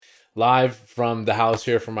live from the house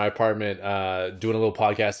here from my apartment, doing a little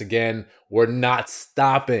podcast again. We're not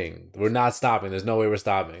stopping. There's no way we're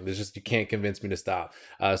stopping. There's just, you can't convince me to stop.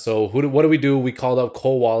 So what do we do? We called up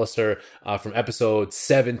Cole Walliser from episode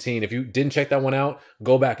 17. If you didn't check that one out,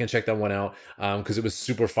 go back and check that one out because it was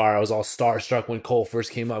super fire. I was all starstruck when Cole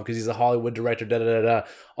first came up because he's a Hollywood director,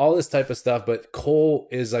 all this type of stuff. But Cole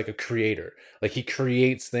is like a creator. Like he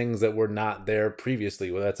creates things that were not there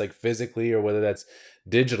previously, whether that's like physically or whether that's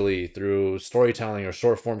digitally through storytelling or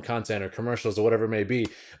short form content or commercials or whatever it may be.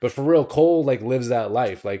 But for real, Cole like lives that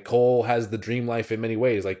life. Like Cole has the dream life in many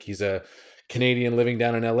ways. Like he's a Canadian living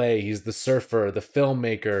down in LA. He's the surfer, the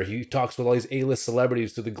filmmaker. He talks with all these A-list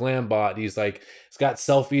celebrities through the Glam Bot. He's got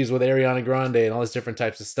selfies with Ariana Grande and all this different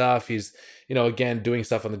types of stuff. He's, again, doing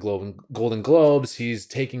stuff on the Golden Globes. He's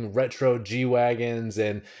taking retro G-Wagons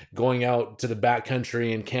and going out to the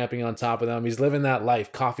backcountry and camping on top of them. He's living that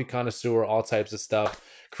life. Coffee connoisseur, all types of stuff.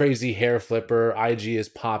 Crazy hair flipper. IG is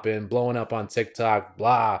popping, blowing up on TikTok,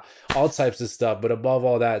 blah, all types of stuff. But above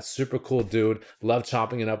all that, super cool dude. Love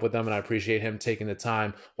chopping it up with him, and I appreciate him taking the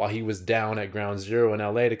time while he was down at Ground Zero in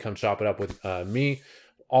LA to come chop it up with me.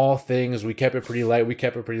 All things, we kept it pretty light, we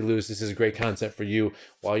kept it pretty loose. This is great content for you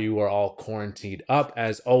while you are all quarantined up.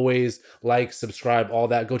 As always, like, subscribe, all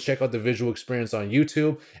that. Go check out the visual experience on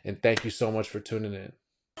YouTube, and thank you so much for tuning in.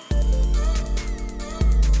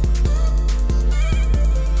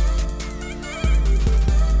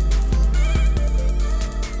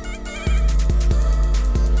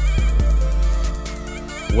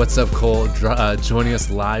 What's up, Cole? Joining us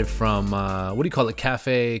live from, what do you call it,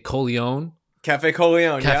 Cafe Coleon? Cafe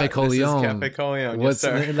Coleon. Cafe Coleon. This is Cafe Coleon. Yes,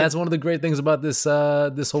 sir. That's one of the great things about this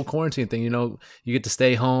whole quarantine thing. You get to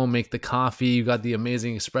stay home, make the coffee. You got the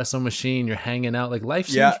amazing espresso machine. You're hanging out. Like life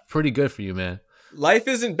seems pretty good for you, man. Life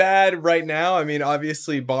isn't bad right now. I mean,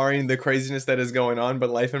 obviously, barring the craziness that is going on, but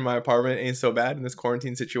life in my apartment ain't so bad in this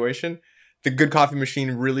quarantine situation. The good coffee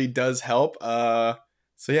machine really does help.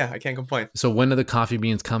 So yeah, I can't complain. So when are the coffee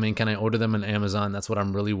beans coming? Can I order them on Amazon? That's what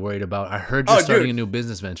I'm really worried about. I heard you're starting a new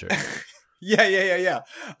business venture. Yeah.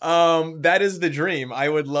 That is the dream. I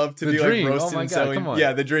would love to be like roasting and selling.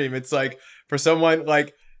 Yeah, the dream. It's like for someone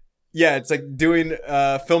like, it's like doing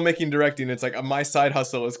filmmaking, directing. It's like my side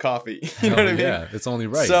hustle is coffee. You know what I mean? Yeah, it's only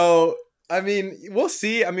right. So, I mean, we'll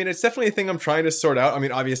see. I mean, it's definitely a thing I'm trying to sort out. I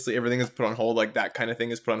mean, obviously everything is put on hold. Like that kind of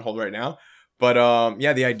thing is put on hold right now. But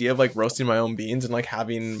the idea of like roasting my own beans and like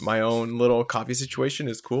having my own little coffee situation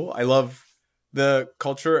is cool. I love the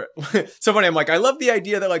culture. So funny. I'm like, I love the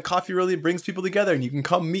idea that like coffee really brings people together and you can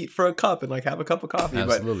come meet for a cup and like have a cup of coffee.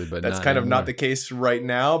 Absolutely, but that's kind of not the case right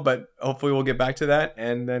now. But hopefully we'll get back to that.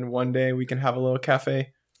 And then one day we can have a little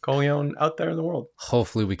Cafe Coleon out there in the world.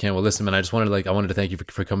 Hopefully we can. Well, listen, man, I wanted to thank you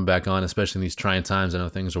for coming back on, especially in these trying times. I know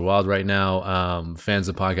things are wild right now. Fans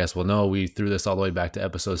of the podcast will know we threw this all the way back to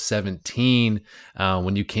episode 17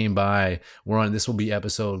 when you came by. This will be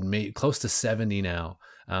episode close to 70 now.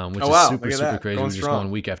 Which is super crazy. We're just going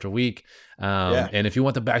week after week. And if you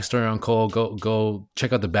want the backstory on Cole, go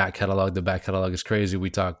check out the back catalog. The back catalog is crazy. We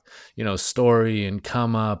talk, story and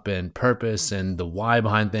come up and purpose and the why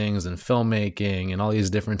behind things and filmmaking and all these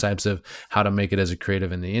different types of how to make it as a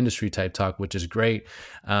creative in the industry type talk, which is great.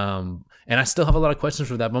 And I still have a lot of questions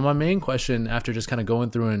for that. But my main question after just kind of going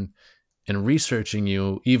through and researching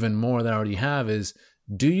you even more than I already have is,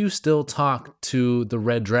 do you still talk to the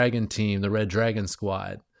Red Dragon team, the Red Dragon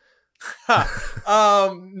squad?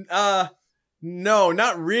 No,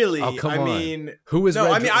 not really. Oh, come on. Mean, who is? No,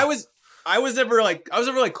 Red I mean, I was never like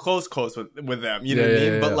close with them. You know what I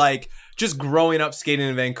mean? But like just growing up skating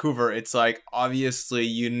in Vancouver, it's like obviously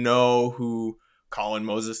who Colin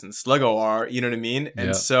Moses and Sluggo are. You know what I mean?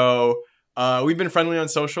 And so. We've been friendly on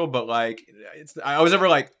social, but like, I was never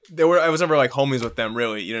like homies with them,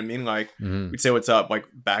 really. You know what I mean? Like, we'd say what's up, like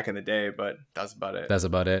back in the day, but that's about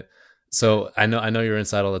it. So I know you're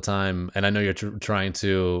inside all the time, and I know you're trying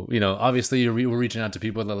to, obviously you're reaching out to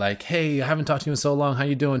people that are like, hey, I haven't talked to you in so long. How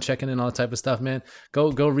you doing? Checking in, all that type of stuff, man. Go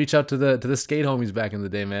reach out to the skate homies back in the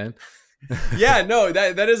day, man. Yeah, no,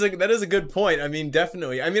 that is a good point. I mean,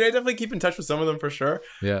 definitely. I mean, I definitely keep in touch with some of them for sure.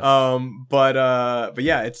 Yeah. But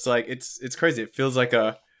yeah, it's like it's crazy. It feels like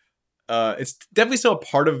it's definitely still a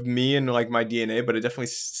part of me and like my DNA, but it definitely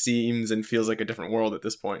seems and feels like a different world at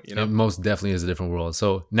this point. It most definitely is a different world.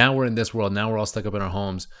 So now we're in this world. Now we're all stuck up in our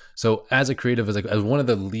homes. So as a creative, as one of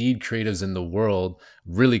the lead creatives in the world,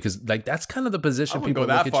 really, because like that's kind of the position. I wouldn't go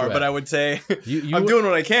that far, but I would say I'm doing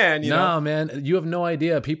what I can. No, man, you have no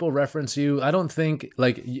idea. People reference you. I don't think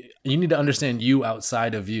like you need to understand you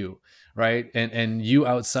outside of you. right? And you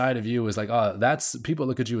outside of you is like, oh, that's, people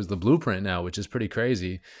look at you as the blueprint now, which is pretty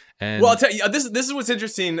crazy. And well, I'll tell you, this is what's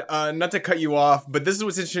interesting. Not to cut you off, but this is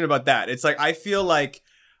what's interesting about that. It's like I feel like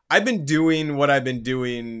I've been doing what I've been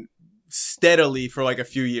doing steadily for like a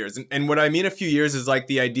few years, and what I mean a few years is like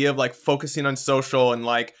the idea of like focusing on social and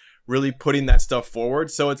like really putting that stuff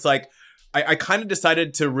forward. So it's like I kind of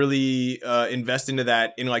decided to really invest into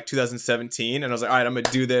that in like 2017, and I was like, all right, I'm gonna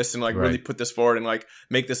do this and like really put this forward and like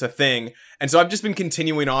make this a thing. And so I've just been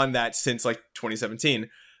continuing on that since like 2017.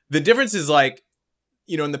 The difference is like,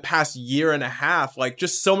 you know, in the past year and a half, like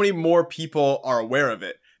just so many more people are aware of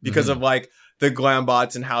it because of like the glam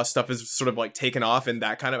bots and how stuff is sort of like taken off in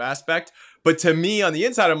that kind of aspect. But to me on the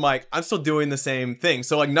inside, I'm like, I'm still doing the same thing.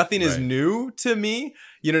 So like nothing is new to me.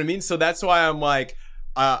 You know what I mean? So that's why I'm like,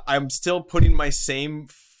 I'm still putting my same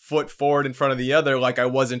foot forward in front of the other like I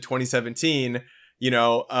was in 2017, you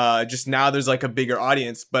know, just now there's like a bigger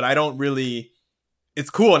audience, but I don't really, it's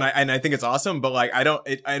cool and I think it's awesome, but like I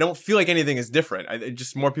don't feel like anything is different.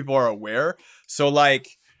 Just more people are aware. So like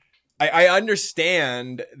I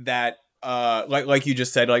understand that like you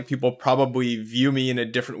just said, like people probably view me in a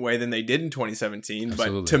different way than they did in 2017.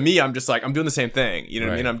 Absolutely. But to me, I'm just like, I'm doing the same thing. You know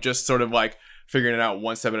what I mean? I'm just sort of like figuring it out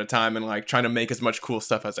one step at a time and like trying to make as much cool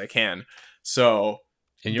stuff as I can. So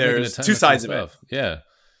and there's two sides of it. Yeah.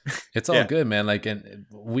 It's all good, man. Like, and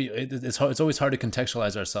it's hard, it's always hard to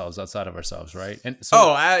contextualize ourselves outside of ourselves, right? And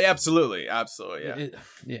so, absolutely, yeah.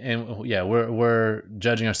 And yeah, we're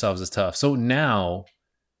judging ourselves as tough. So now,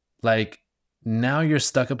 like, now you're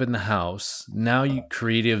stuck up in the house. Now you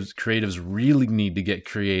creatives really need to get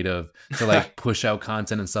creative to like push out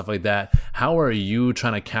content and stuff like that. How are you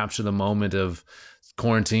trying to capture the moment of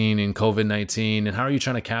quarantine and COVID-19, and how are you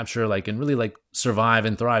trying to capture like and really like survive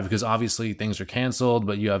and thrive? Because obviously things are canceled,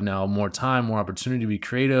 but you have now more time, more opportunity to be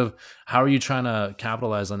creative. How are you trying to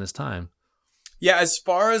capitalize on this time? Yeah, as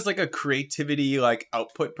far as like a creativity like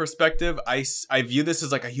output perspective, I view this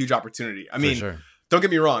as like a huge opportunity. I mean, sure. Don't get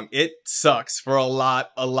me wrong, it sucks for a lot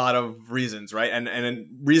of reasons, right? And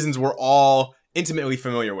reasons we're all intimately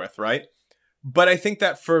familiar with, right? But I think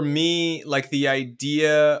that for me, like the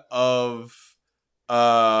idea of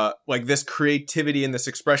like this creativity and this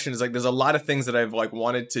expression is like, there's a lot of things that I've like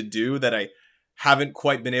wanted to do that I haven't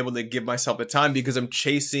quite been able to give myself the time because I'm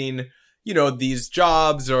chasing, you know, these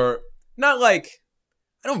jobs, or not like,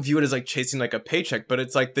 I don't view it as like chasing like a paycheck, but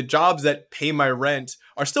it's like the jobs that pay my rent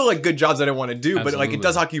are still like good jobs that I want to do. Absolutely. But like it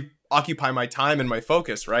does occupy my time and my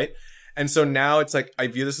focus, right? And so now it's like I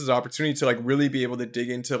view this as an opportunity to like really be able to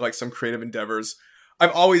dig into like some creative endeavors.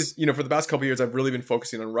 I've always, you know, for the past couple of years, I've really been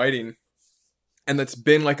focusing on writing. And that's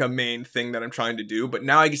been like a main thing that I'm trying to do. But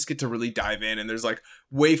now I just get to really dive in, and there's like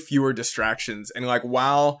way fewer distractions. And like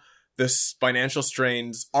while the financial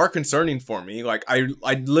strains are concerning for me, like I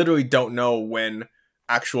literally don't know when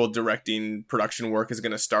actual directing production work is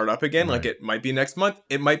going to start up again. Right. Like it might be next month.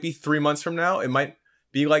 It might be 3 months from now. It might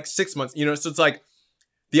be like 6 months, you know? So it's like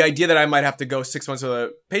the idea that I might have to go 6 months with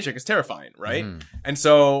a paycheck is terrifying. Right. And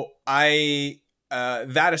so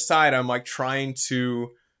that aside, I'm like trying to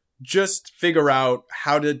just figure out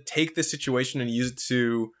how to take this situation and use it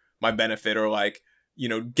to my benefit, or like, you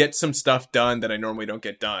know, get some stuff done that I normally don't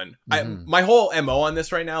get done. My whole MO on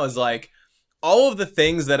this right now is like all of the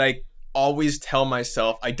things that I always tell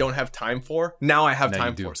myself I don't have time for, now I have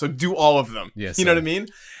time for. So do all of them. Yes, you know what I mean?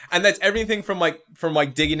 And that's everything from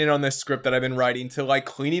digging in on this script that I've been writing to like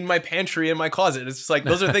cleaning my pantry and my closet. It's just like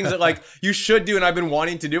those are things that like you should do and I've been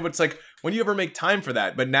wanting to do, but it's like, when do you ever make time for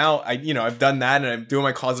that? But now I've done that, and I'm doing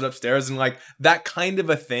my closet upstairs, and like that kind of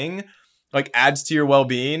a thing like adds to your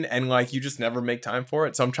well-being, and like you just never make time for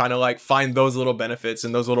it. So I'm trying to like find those little benefits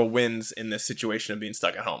and those little wins in this situation of being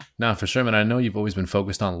stuck at home. No, for sure, man. I know you've always been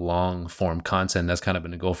focused on long form content. That's kind of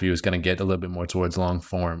been a goal for you, is going to get a little bit more towards long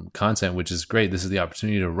form content, which is great. This is the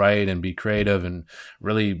opportunity to write and be creative and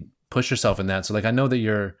really push yourself in that. So like, I know that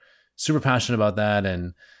you're super passionate about that.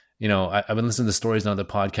 And you know, I've been listening to stories on the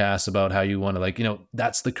podcast about how you want to like, you know,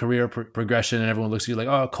 that's the career progression, and everyone looks at you like,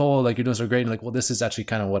 oh, Cole, like you're doing so great. And like, well, this is actually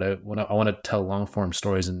kind of what I want to tell long form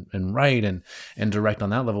stories and write and direct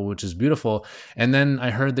on that level, which is beautiful. And then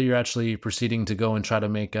I heard that you're actually proceeding to go and try to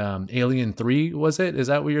make Alien 3, was it? Is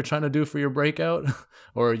that what you're trying to do for your breakout?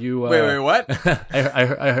 Or are you... Wait, what?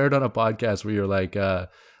 I heard on a podcast where you're like,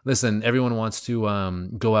 listen, everyone wants to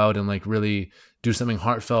go out and like really do something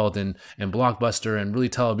heartfelt and blockbuster and really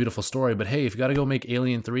tell a beautiful story. But hey, if you got to go make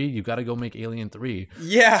Alien 3, you got to go make Alien 3.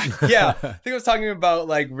 Yeah. I think I was talking about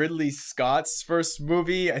like Ridley Scott's first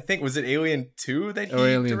movie. I think, was it Alien 2 that he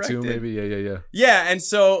Alien directed? 2 maybe? Yeah. Yeah, and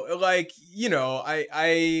so like, you know,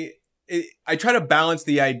 I try to balance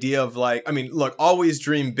the idea of like, I mean, look, always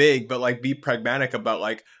dream big, but like be pragmatic about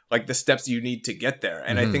like the steps you need to get there.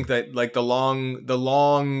 And I think that like the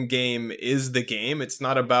long game is the game. It's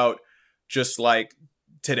not about just like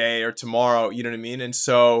today or tomorrow, you know what I mean? And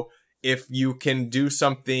so if you can do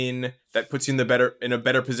something that puts you in a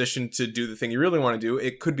better position to do the thing you really want to do,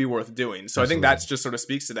 it could be worth doing. So Absolutely. I think that's just sort of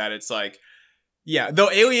speaks to that. It's like, yeah, though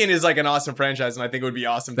Alien is like an awesome franchise, and I think it would be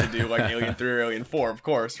awesome to do like Alien 3 or Alien 4, of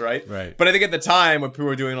course, right? Right. But I think at the time when people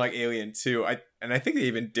were doing like Alien 2, I think they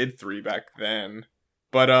even did 3 back then.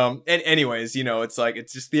 But and anyways, you know, it's like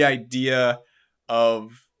it's just the idea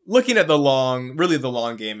of looking at the long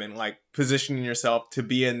game and like positioning yourself to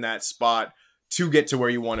be in that spot to get to where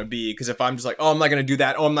you want to be. Because if I'm just like, oh, I'm not going to do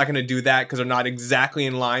that. Oh, I'm not going to do that because they're not exactly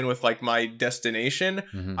in line with like my destination.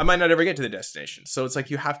 I might not ever get to the destination. So it's like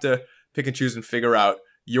you have to pick and choose and figure out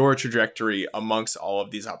your trajectory amongst all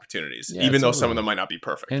of these opportunities, even though some of them might not be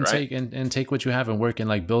perfect, and right? Take what you have and work and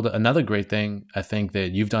like build another great thing. I think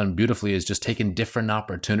that you've done beautifully is just taking different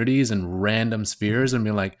opportunities and random spheres and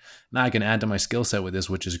being like, nah, I can add to my skill set with this,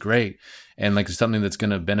 which is great. And like something that's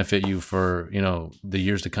going to benefit you for, you know, the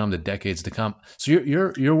years to come, the decades to come. So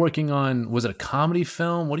you're working on, was it a comedy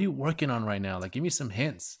film? What are you working on right now? Like, give me some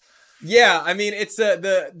hints. Yeah, I mean, it's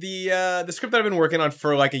the script that I've been working on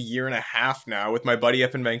for like a year and a half now with my buddy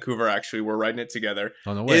up in Vancouver. Actually, we're writing it together.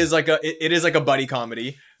 On the way. It is like a buddy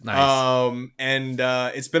comedy. Nice. And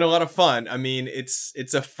it's been a lot of fun. I mean, it's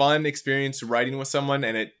a fun experience writing with someone,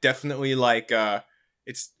 and it definitely like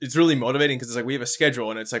it's really motivating because it's like we have a schedule,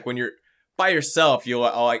 and it's like when you're by yourself,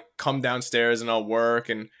 I'll like come downstairs and I'll work,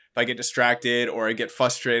 and if I get distracted or I get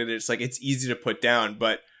frustrated, it's like it's easy to put down,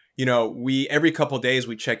 but you know, we every couple of days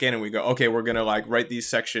we check in and we go, okay, we're going to like write these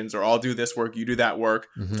sections, or I'll do this work, you do that work,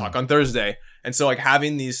 talk on Thursday. And so like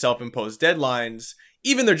having these self-imposed deadlines,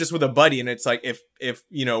 even they're just with a buddy, and it's like if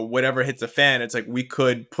you know, whatever hits the fan, it's like we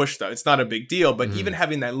could push that. It's not a big deal, but even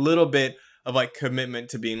having that little bit of like commitment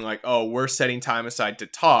to being like, oh, we're setting time aside to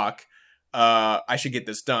talk, I should get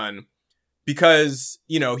this done. Because,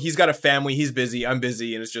 you know, he's got a family, he's busy, I'm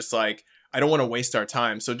busy, and it's just like, I don't want to waste our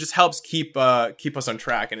time. So it just helps keep us on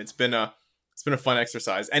track. And it's been a fun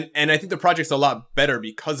exercise. And I think the project's a lot better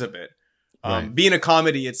because of it. Right. Being a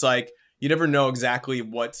comedy, it's like, you never know exactly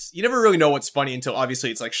you never really know what's funny until obviously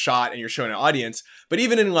it's like shot and you're showing an audience. But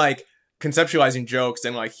even in like conceptualizing jokes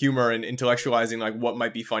and like humor and intellectualizing like what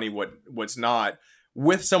might be funny, what's not,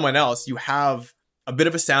 with someone else, you have a bit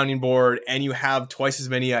of a sounding board and you have twice as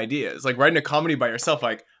many ideas. Like writing a comedy by yourself,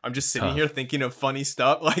 like I'm just sitting here thinking of funny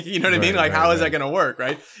stuff. Like, you know what I mean? Like, how is that going to work?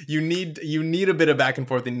 Right. You need a bit of back and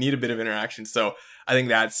forth and need a bit of interaction. So I think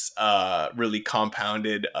that's really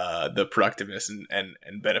compounded the productiveness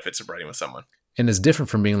and benefits of writing with someone. And it's different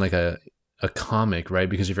from being like a comic, right?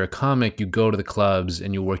 Because if you're a comic, you go to the clubs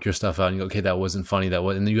and you work your stuff out and you go, okay, that wasn't funny.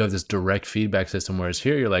 And then you have this direct feedback system. Whereas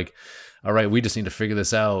here you're like, all right, we just need to figure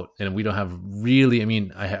this out. And we don't have really, I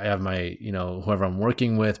mean, I have my, you know, whoever I'm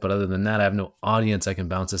working with, but other than that, I have no audience I can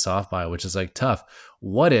bounce this off by, which is like tough.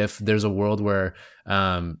 What if there's a world where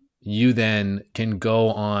you then can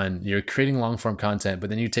go on, you're creating long form content,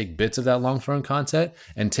 but then you take bits of that long form content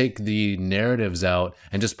and take the narratives out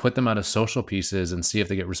and just put them out as social pieces and see if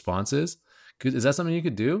they get responses? Is that something you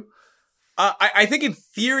could do? I think in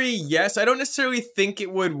theory, yes. I don't necessarily think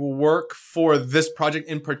it would work for this project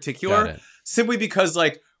in particular, simply because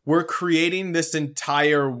like we're creating this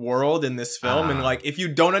entire world in this film. And like, if you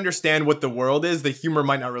don't understand what the world is, the humor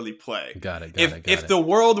might not really play. Got it. If the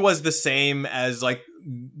world was the same as like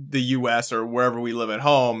the US or wherever we live at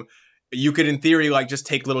home, you could in theory like just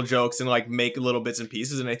take little jokes and like make little bits and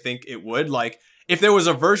pieces. And I think it would like, if there was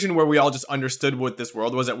a version where we all just understood what this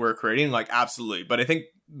world was that we're creating, like absolutely. But I think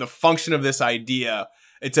the function of this idea,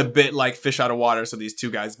 it's a bit like fish out of water. So these two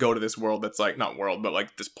guys go to this world that's like, not world, but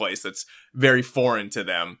like this place that's very foreign to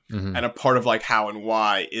them. And a part of like how and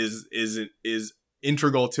why is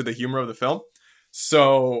integral to the humor of the film.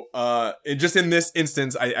 So just in this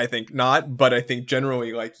instance, I think not, but I think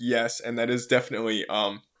generally like yes. And that is definitely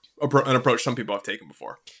an approach some people have taken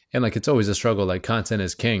before. And like, it's always a struggle. Like content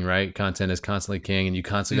is king, right? Content is constantly king, and you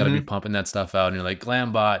constantly got to be pumping that stuff out. And you're like,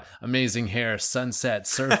 Glambot, amazing hair, sunset,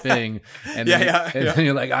 surfing. And then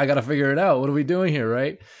you're like, I got to figure it out. What are we doing here?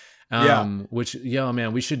 Right. Which,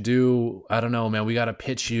 man, we should do, I don't know, man, we got to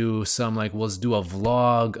pitch you some, like, let's do a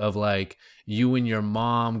vlog of like you and your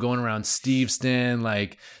mom going around Steveston,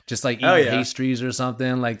 like just like eating pastries or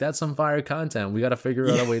something. Like that's some fire content. We got to figure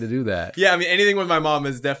out a way to do that. Yeah, I mean, anything with my mom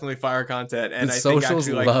is definitely fire content. And the I socials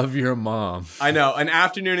think actually, love your mom. I know. An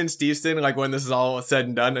afternoon in Steveston, like when this is all said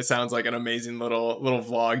and done, it sounds like an amazing little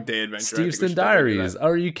vlog day adventure. Steveston Diaries.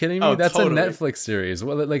 Are you kidding me? That's totally. a Netflix series.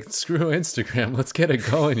 Well, like screw Instagram. Let's get it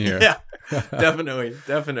going here. Yeah, definitely.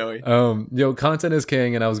 Content is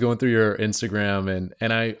king. And I was going through your Instagram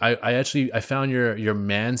and I found your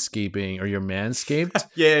manscaping or your Manscaped.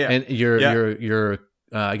 yeah. And your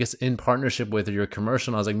I guess in partnership with your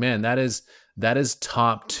commercial. And I was like, man, that is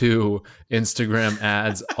top 2 Instagram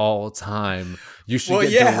ads all time. You should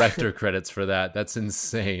get director credits for that. That's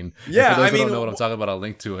insane. Yeah, and for those who don't know what I'm talking about, I'll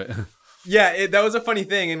link to it. Yeah, that was a funny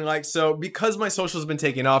thing. And like, so because my social's been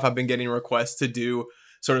taking off, I've been getting requests to do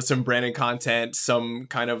sort of some branded content, some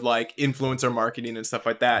kind of like influencer marketing and stuff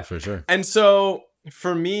like that. For sure. And so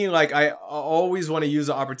for me, like I always want to use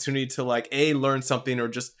the opportunity to like learn something or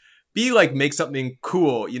just be like make something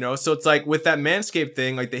cool, you know? So it's like with that Manscaped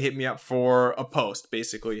thing, like they hit me up for a post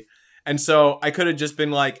basically. And so I could have just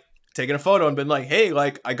been like taking a photo and been like, hey,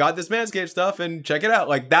 like I got this Manscaped stuff and check it out.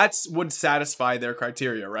 Like that's would satisfy their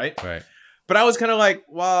criteria, right? Right. But I was kind of like,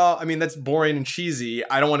 well, I mean, that's boring and cheesy.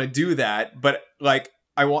 I don't want to do that. But like,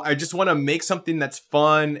 I just want to make something that's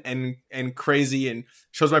fun and crazy and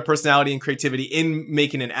shows my personality and creativity in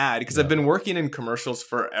making an ad because I've been working in commercials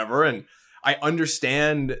forever and I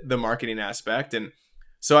understand the marketing aspect. And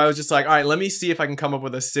so I was just like, all right, let me see if I can come up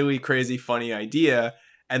with a silly, crazy, funny idea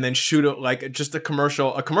and then shoot it like just a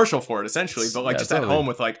commercial for it essentially. But like just totally. At home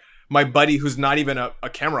with like my buddy who's not even a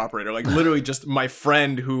camera operator, like literally just my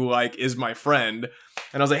friend who like is my friend.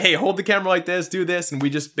 And I was like, hey, hold the camera like this, do this. And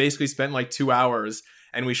we just basically spent like 2 hours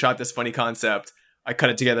and we shot this funny concept. I cut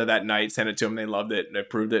it together that night, sent it to them. They loved it and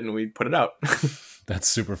approved it and we put it out. That's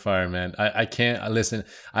super fire, man. I can't listen.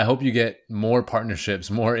 I hope you get more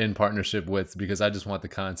partnerships, more in partnership with, because I just want the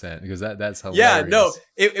content because that's hilarious. Yeah, no,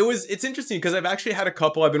 it's interesting because I've actually had a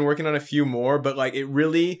couple. I've been working on a few more, but like it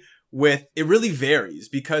really varies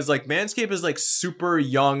because like Manscaped is like super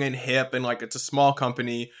young and hip and like it's a small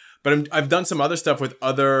company, but I've done some other stuff with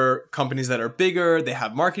other companies that are bigger. They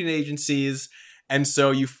have marketing agencies. And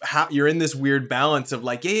so you're in this weird balance of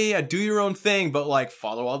like, yeah, do your own thing, but like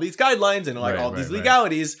follow all these guidelines and like all these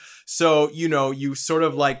legalities. Right. So, you know, you sort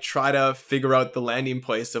of like try to figure out the landing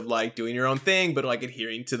place of like doing your own thing, but like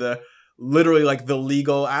adhering to the literally like the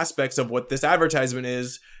legal aspects of what this advertisement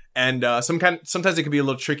is. And sometimes it can be a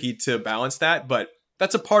little tricky to balance that, but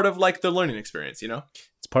that's a part of like the learning experience, you know?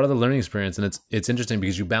 It's part of the learning experience. And it's interesting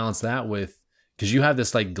because you balance that with, because you have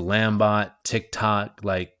this like Glambot TikTok,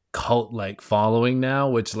 like cult like following now,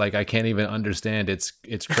 which like I can't even understand. It's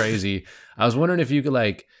crazy. I was wondering if you could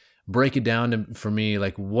like break it down for me,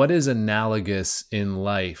 like what is analogous in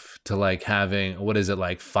life to like having, what is it,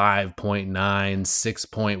 like 5.9,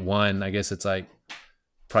 6.1, I guess it's like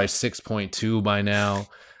probably 6.2 by now.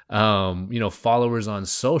 Followers on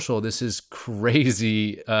social. This is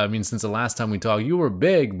crazy. I mean, since the last time we talked, you were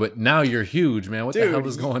big, but now you're huge, man. What the hell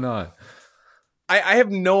is going on? I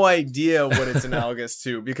have no idea what it's analogous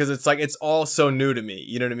to because it's like, it's all so new to me.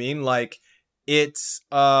 You know what I mean? Like it's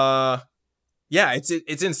insane.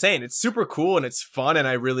 It's super cool and it's fun and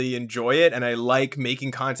I really enjoy it. And I like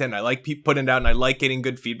making content. I like putting it out and I like getting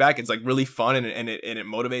good feedback. It's like really fun and it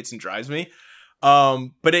motivates and drives me.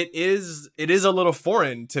 But it is a little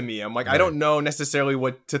foreign to me. I'm like, right. I don't know necessarily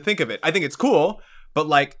what to think of it. I think it's cool, but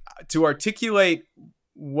like to articulate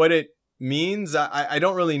what it means, I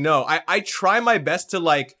don't really know. I try my best to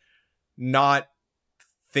like not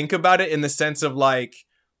think about it in the sense of like,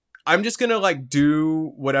 I'm just gonna like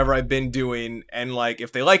do whatever I've been doing and like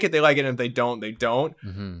if they like it, they like it, and if they don't, they don't.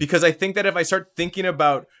 Mm-hmm. Because I think that if I start thinking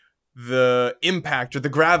about the impact or the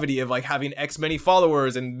gravity of like having X many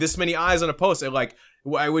followers and this many eyes on a post,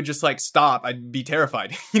 I would just like stop. I'd be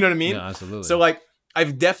terrified. You know what I mean? Yeah, absolutely. So like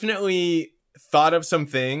I've definitely thought of some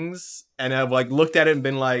things and I've like looked at it and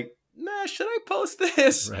been like, nah, should I post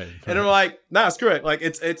this? Right. And I'm like, nah, screw it. Like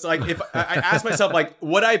it's like if I ask myself like,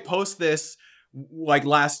 would I post this like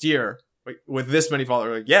last year with this many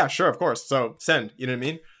followers? Like, yeah, sure, of course. So send. You know what I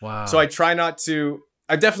mean? Wow. So I try not to.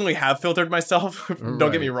 I definitely have filtered myself.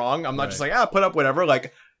 Don't get me wrong. I'm not just like, put up whatever.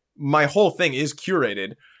 Like my whole thing is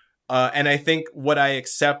curated. And I think what I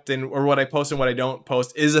accept or what I post and what I don't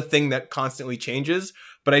post is a thing that constantly changes.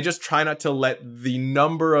 But I just try not to let the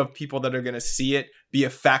number of people that are going to see it be a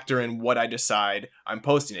factor in what I decide I'm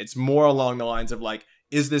posting. It's more along the lines of like,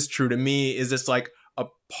 is this true to me? Is this like a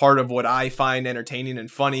part of what I find entertaining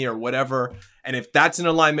and funny or whatever? And if that's in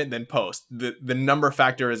alignment, then post. The number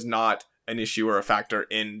factor is not an issue or a factor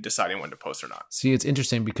in deciding when to post or not. See, it's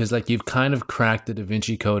interesting because like you've kind of cracked the Da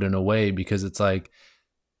Vinci Code in a way, because it's like,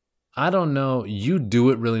 I don't know, you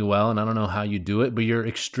do it really well and I don't know how you do it, but you're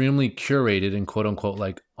extremely curated and quote unquote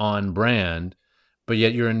like on brand, but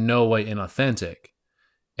yet you're in no way inauthentic.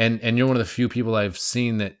 And you're one of the few people I've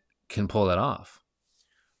seen that can pull that off.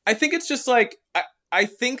 I think it's just like, I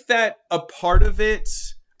think that a part of it,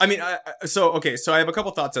 I mean, so I have a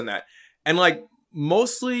couple thoughts on that. And like,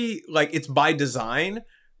 mostly like it's by design,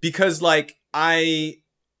 because like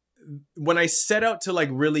when I set out to like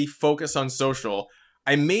really focus on social,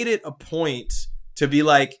 I made it a point to be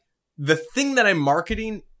like, the thing that I'm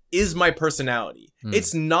marketing is my personality.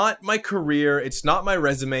 It's not my career. It's not my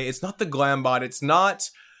resume. It's not the Glambot. It's not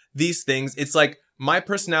these things. It's like, my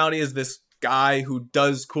personality is this guy who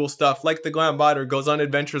does cool stuff like the Glambot or goes on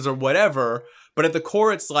adventures or whatever. But at the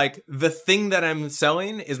core, it's like, the thing that I'm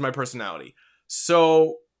selling is my personality.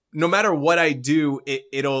 So no matter what I do,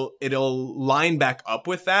 it'll line back up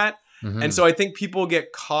with that. Mm-hmm. And so I think people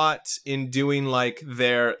get caught in doing like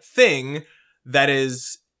their thing that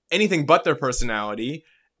is anything but their personality.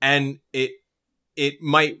 And it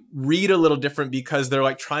might read a little different because they're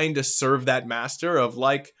like trying to serve that master of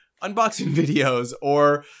like unboxing videos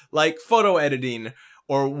or like photo editing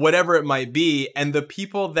or whatever it might be. And the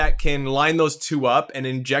people that can line those two up and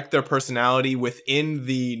inject their personality within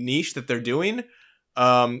the niche that they're doing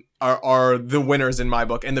are the winners in my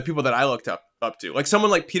book, and the people that I looked up to. Like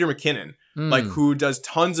someone like Peter McKinnon, like who does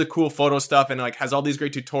tons of cool photo stuff and like has all these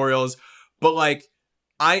great tutorials. But like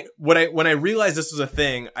when I realized this was a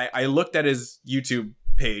thing, I looked at his YouTube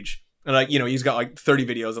page and like, you know, he's got like 30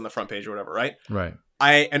 videos on the front page or whatever, right? Right.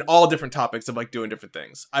 And all different topics of like doing different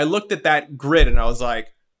things. I looked at that grid and I was like,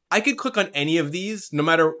 I could click on any of these no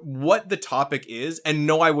matter what the topic is and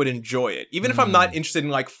know I would enjoy it. Even if I'm not interested in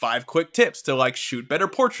like 5 quick tips to like shoot better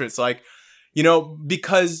portraits, like, you know,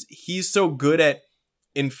 because he's so good at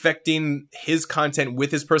infecting his content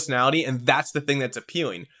with his personality, and that's the thing that's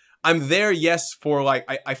appealing. I'm there, yes, for like,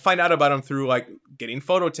 I find out about him through like getting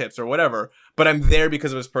photo tips or whatever, but I'm there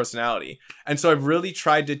because of his personality. And so I've really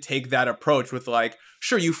tried to take that approach with like,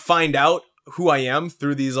 sure, you find out who I am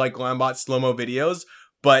through these like Glambot slow-mo videos,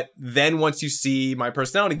 but then once you see my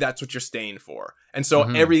personality, that's what you're staying for. And so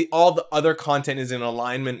all the other content is in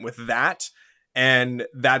alignment with that. And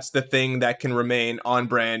that's the thing that can remain on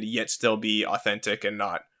brand, yet still be authentic and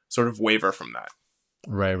not sort of waver from that.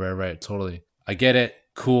 Right. Totally. I get it.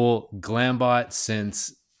 Cool. Glambot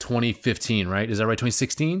since 2015, right? Is that right?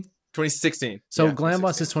 2016? 2016. So yeah,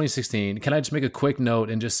 Glambot since 2016. Can I just make a quick note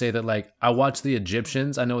and just say that like I watched the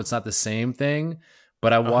Egyptians. I know it's not the same thing,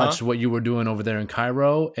 but I watched what you were doing over there in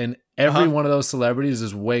Cairo, and every one of those celebrities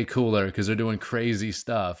is way cooler because they're doing crazy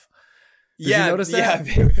stuff. Did you notice that?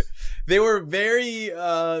 Yeah, they were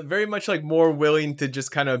very much like more willing to just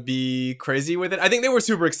kind of be crazy with it. I think they were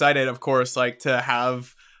super excited, of course, like to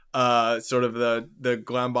have sort of the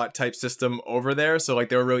Glambot type system over there. So like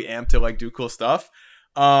they were really amped to like do cool stuff.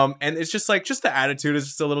 And it's just like, just the attitude is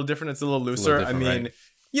just a little different. It's a little looser. I mean, right.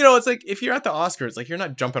 You know, it's like if you're at the Oscars, like you're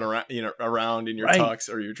not jumping around, around in your tux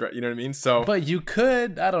or your, you know what I mean? So, but you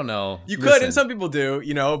could, I don't know. You could, and some people do,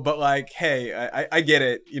 you know, but like, hey, I get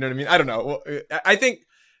it. You know what I mean? I don't know. I think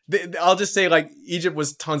I'll just say like Egypt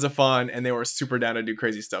was tons of fun and they were super down to do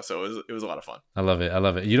crazy stuff. So it was a lot of fun. I love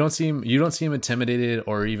it. You don't seem intimidated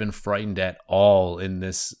or even frightened at all in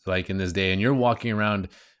this day. And you're walking around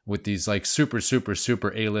with these like super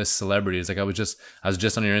A-list celebrities. Like I was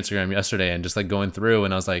just on your Instagram yesterday and just like going through,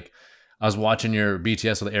 and I was watching your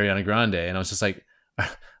BTS with Ariana Grande, and I was just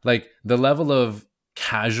like the level of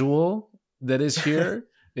casual that is here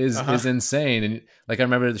is insane. And like I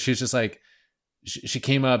remember she's just like, she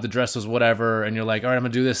came up, the dress was whatever, and you're like, all right, I'm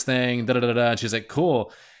gonna do this thing, and she's like,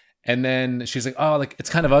 cool. And then she's like, oh, like it's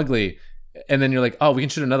kind of ugly. And then you're like, oh, we can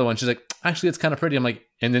shoot another one. She's like, actually, it's kind of pretty. I'm like,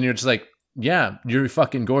 and then you're just like, yeah, you're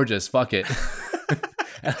fucking gorgeous. Fuck it.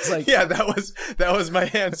 I was like, yeah, that was my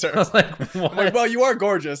answer. I was like, what? I'm like, well, you are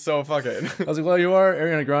gorgeous, so fuck it. I was like, well, you are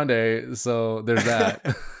Ariana Grande, so there's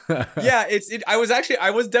that. Yeah, I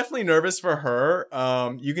was definitely nervous for her.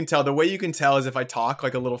 You can tell, the way you can tell is if I talk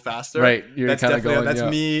like a little faster. Right. You're kind of going, that's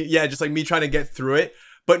me. Yeah, just like me trying to get through it.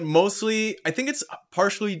 But mostly, I think it's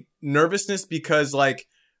partially nervousness because like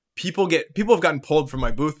people have gotten pulled from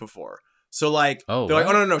my booth before. So like, they're like,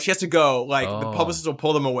 oh no, she has to go. Like the publicists will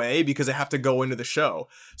pull them away because they have to go into the show.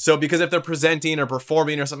 So because if they're presenting or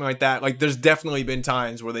performing or something like that, like there's definitely been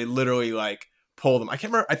times where they literally like pull them. I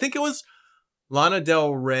can't remember. I think it was Lana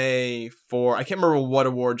Del Rey I can't remember what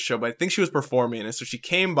award show, but I think she was performing. And so she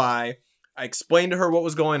came by, I explained to her what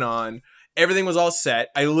was going on. Everything was all set.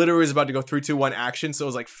 I literally was about to go 3, 2, 1 action. So it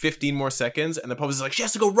was like 15 more seconds. And the publicist was like, she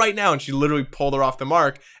has to go right now. And she literally pulled her off the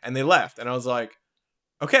mark and they left. And I was like,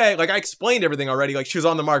 okay, like I explained everything already. Like she was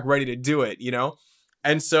on the mark, ready to do it, you know?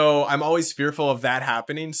 And so I'm always fearful of that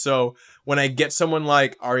happening. So when I get someone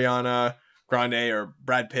like Ariana Grande or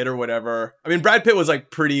Brad Pitt or whatever, I mean, Brad Pitt was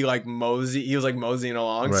like pretty like mosey. He was like moseying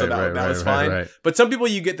along. So that was fine. Right. But some people,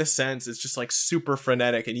 you get the sense it's just like super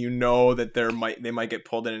frenetic and you know that they might get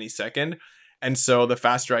pulled in any second. And so the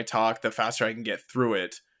faster I talk, the faster I can get through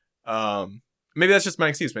it. Maybe that's just my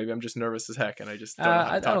excuse. Maybe I'm just nervous as heck and I just don't know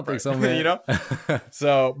how to talk. I don't think so, man. You know?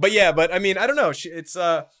 So, but yeah, but I mean, I don't know. It's,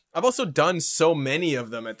 I've also done so many of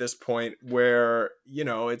them at this point where, you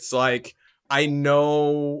know, it's like, I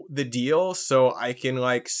know the deal, so I can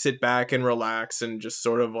like sit back and relax and just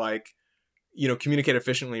sort of like, you know, communicate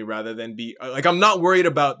efficiently rather than be like, I'm not worried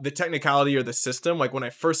about the technicality or the system. Like when I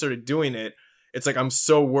first started doing it, it's like, I'm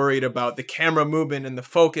so worried about the camera movement and the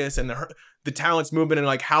focus and the talent's movement and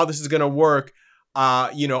like how this is going to work.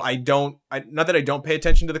 You know, not that I don't pay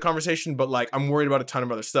attention to the conversation, but like I'm worried about a ton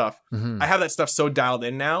of other stuff. I have that stuff so dialed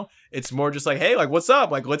in now. It's more just like, hey, like, what's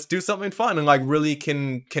up? Like, let's do something fun and like really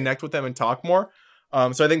can connect with them and talk more.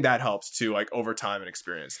 So I think that helps too, like over time and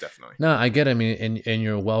experience, definitely. No, I get it. I mean, and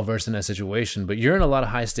you're well versed in that situation, but you're in a lot of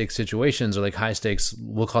high stakes situations or like high stakes,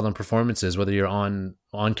 we'll call them performances, whether you're on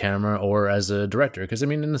camera or as a director. Because I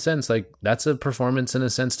mean, in a sense, like that's a performance in a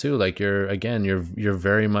sense too. Like you're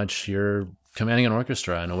very much, you're commanding an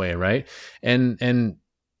orchestra in a way, right? And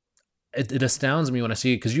it astounds me when I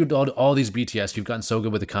see it, because you've done all these BTS, you've gotten so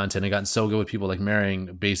good with the content and gotten so good with people like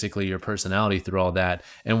marrying basically your personality through all that.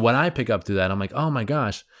 And when I pick up through that, I'm like, oh my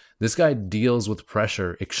gosh, this guy deals with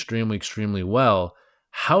pressure extremely, extremely well.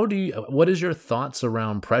 What is your thoughts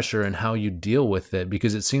around pressure and how you deal with it?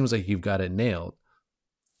 Because it seems like you've got it nailed.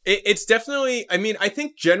 It's definitely, I mean, I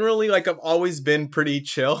think generally like I've always been pretty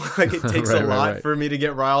chill. Like it takes a lot for me to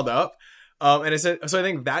get riled up. And so I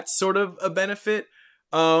think that's sort of a benefit.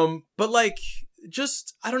 But like,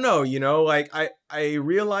 just, I don't know, you know, like I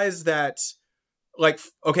realized that like,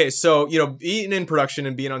 okay, so, you know, being in production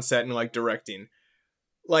and being on set and like directing,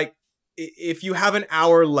 like if you have an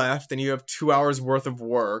hour left and you have 2 hours worth of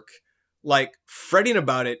work, like fretting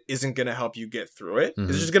about it isn't going to help you get through it.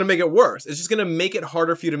 It's just going to make it worse. It's just going to make it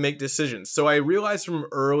harder for you to make decisions. So I realized from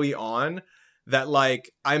early on that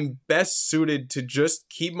like I'm best suited to just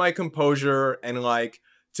keep my composure and like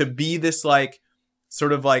to be this like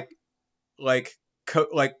sort of like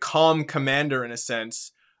calm commander in a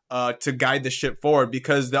sense, to guide the ship forward.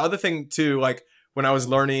 Because the other thing too, like when I was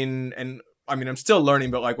learning, and I mean I'm still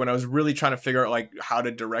learning, but like when I was really trying to figure out like how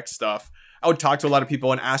to direct stuff, I would talk to a lot of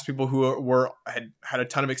people and ask people who had a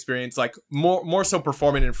ton of experience, like more so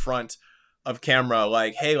performing in front of camera,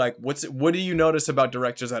 like, hey, like what do you notice about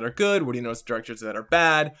directors that are good? What do you notice directors that are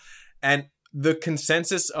bad? And the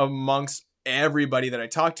consensus amongst everybody that I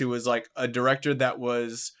talked to was like a director that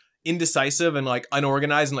was indecisive and like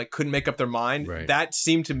unorganized and like couldn't make up their mind. Right. That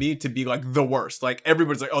seemed to me to be like the worst. Like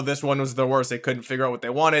everybody's like, oh, this one was the worst. They couldn't figure out what they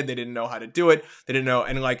wanted. They didn't know how to do it. They didn't know.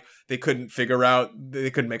 And like they couldn't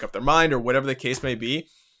make up their mind or whatever the case may be.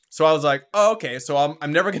 So I was like, oh, okay. So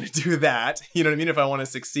I'm never going to do that. You know what I mean? If I want to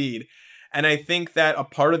succeed. And I think that a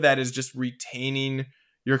part of that is just retaining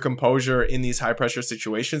your composure in these high pressure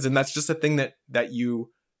situations. And that's just a thing that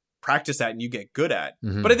you practice at and you get good at.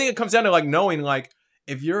 But I think it comes down to like knowing like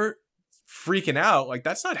if you're freaking out, like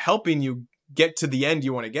that's not helping you get to the end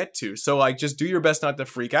you want to get to. So like just do your best not to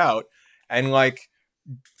freak out and like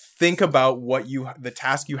think about the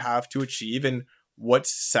task you have to achieve and what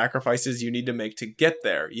sacrifices you need to make to get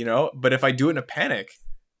there, you know? But if I do it in a panic,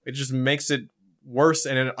 it just makes it worse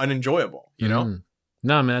and unenjoyable, you know?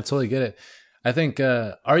 No, man, I totally get it. I think,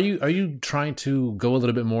 are you trying to go a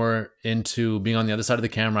little bit more into being on the other side of the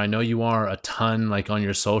camera? I know you are a ton like on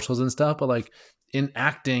your socials and stuff, but like in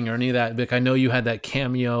acting or any of that, like I know you had that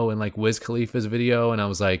cameo in like Wiz Khalifa's video and I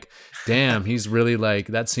was like, damn, he's really like,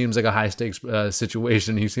 that seems like a high stakes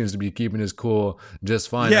situation. He seems to be keeping his cool just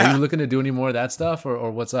fine. Yeah. Are you looking to do any more of that stuff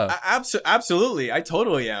or what's up? Absolutely. I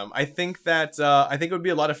totally am. I think that, I think it would be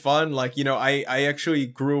a lot of fun. Like, you know, I actually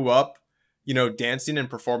grew up, you know, dancing and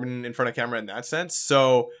performing in front of camera in that sense.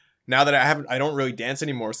 So now that I don't really dance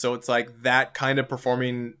anymore. So it's like that kind of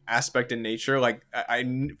performing aspect in nature. Like I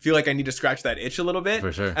feel like I need to scratch that itch a little bit.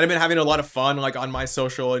 For sure. And I've been having a lot of fun like on my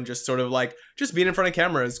social and just sort of like just being in front of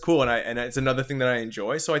camera is cool. And it's another thing that I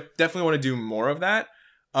enjoy. So I definitely want to do more of that.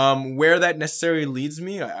 Where that necessarily leads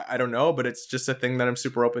me, I don't know, but it's just a thing that I'm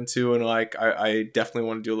super open to, and like I definitely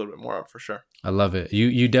want to do a little bit more of, for sure. I love it.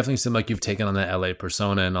 You definitely seem like you've taken on that LA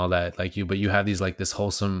persona and all that, like but you have these like this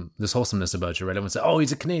wholesomeness about you, right? Everyone say, "Oh,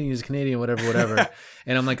 he's a Canadian, whatever."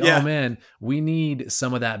 And I'm like, Yeah. "Oh man, we need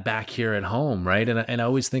some of that back here at home, right?" And I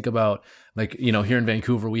always think about, like, here in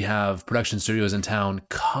Vancouver, we have production studios in town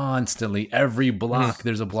constantly. Every block,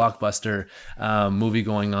 there's a blockbuster movie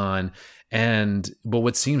going on. But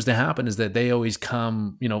what seems to happen is that they always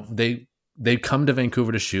come, they come to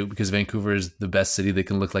Vancouver to shoot because Vancouver is the best city that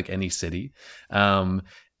can look like any city.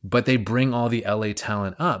 But they bring all the LA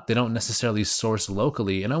talent up. They don't necessarily source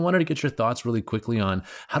locally. And I wanted to get your thoughts really quickly on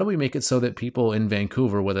how do we make it so that people in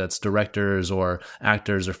Vancouver, whether it's directors or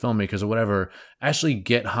actors or filmmakers or whatever, actually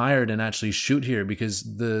get hired and actually shoot here, because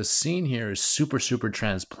the scene here is super, super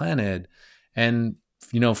transplanted. And,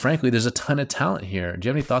 frankly, there's a ton of talent here. Do you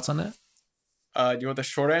have any thoughts on that? Do you want the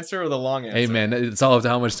short answer or the long answer? Hey, man, it's all up to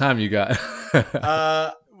how much time you got.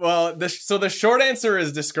 Well, so the short answer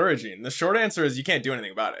is discouraging. The short answer is you can't do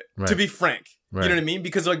anything about it, right. To be frank. Right. You know what I mean?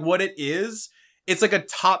 Because like what it is, it's like a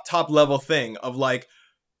top level thing of like,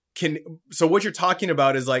 so what you're talking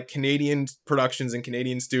about is like Canadian productions and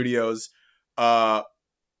Canadian studios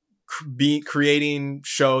creating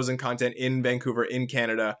shows and content in Vancouver, in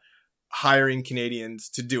Canada, hiring Canadians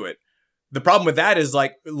to do it. The problem with that is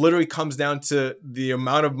like it literally comes down to the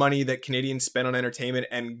amount of money that Canadians spend on entertainment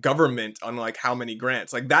and government on like how many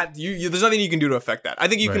grants. Like that, there's nothing you can do to affect that. I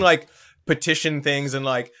think you can like petition things and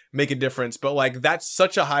like make a difference, but like that's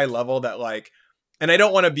such a high level that like, and I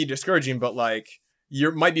don't want to be discouraging, but like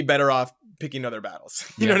you might be better off picking other battles.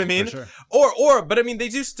 You know what I mean? For sure. But I mean, they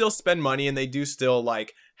do still spend money and they do still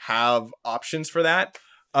like have options for that.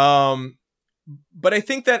 But I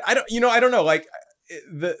think that I don't know, like.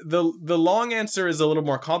 The long answer is a little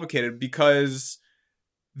more complicated because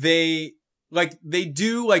they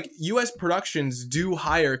do like US productions do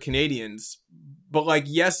hire Canadians, but like,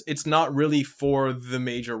 yes, it's not really for the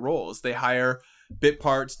major roles. They hire bit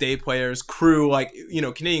parts, day players, crew, like,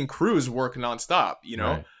 Canadian crews work nonstop,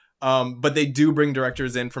 Right. But they do bring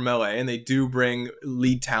directors in from LA and they do bring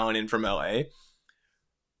lead talent in from LA.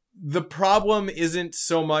 The problem isn't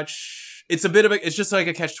so much, it's just like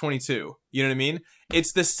a catch-22. You know what I mean?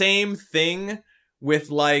 It's the same thing with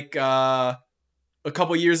like a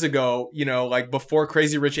couple years ago, like before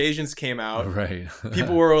Crazy Rich Asians came out, right?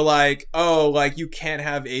 People were like, oh, like you can't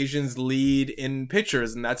have Asians lead in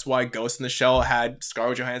pictures. And that's why Ghost in the Shell had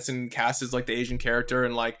Scarlett Johansson cast as like the Asian character.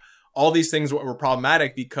 And like all these things were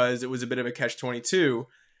problematic because it was a bit of a catch-22.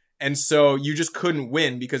 And so you just couldn't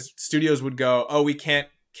win because studios would go, oh, we can't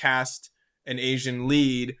cast an Asian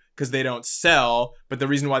lead because they don't sell, but the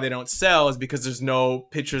reason why they don't sell is because there's no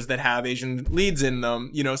pictures that have Asian leads in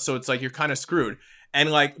them, so it's like you're kind of screwed.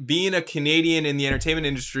 And like being a Canadian in the entertainment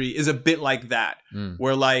industry is a bit like that,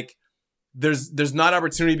 where like there's not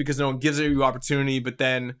opportunity because no one gives you opportunity, but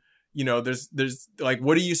then there's like,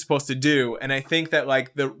 what are you supposed to do? And I think that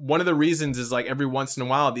like one of the reasons is like every once in a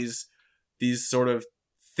while these sort of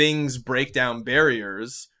things break down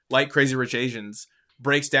barriers, like Crazy Rich Asians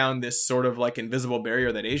breaks down this sort of like invisible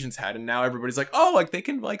barrier that Asians had, and now everybody's like, oh, like they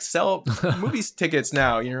can like sell movies tickets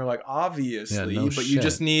now. You're like, obviously, but you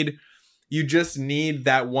just need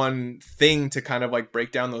that one thing to kind of like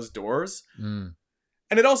break down those doors. And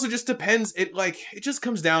it also just depends. It just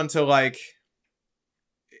comes down to like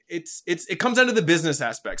it comes down to the business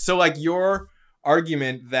aspect. So like your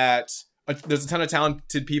argument that there's a ton of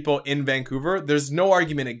talented people in Vancouver, there's no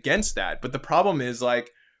argument against that. But the problem is like,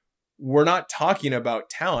 we're not talking about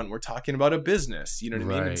talent. We're talking about a business. You know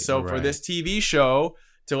what I mean? And so for this TV show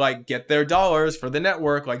to like get their dollars for the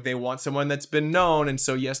network, like they want someone that's been known. And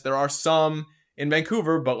so, yes, there are some in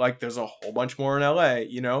Vancouver, but like there's a whole bunch more in LA,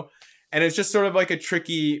 and it's just sort of like it's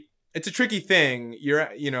a tricky thing.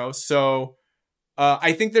 So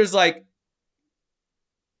I think there's like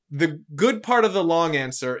the good part of the long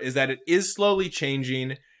answer is that it is slowly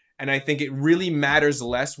changing. And I think it really matters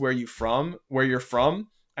less where you're from.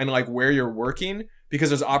 And like where you're working, because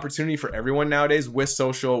there's opportunity for everyone nowadays with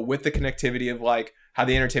social, with the connectivity of like how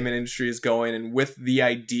the entertainment industry is going, and with the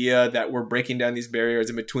idea that we're breaking down these barriers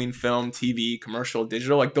in between film, TV, commercial,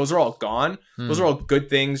 digital. Like those are all gone. Those are all good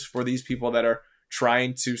things for these people that are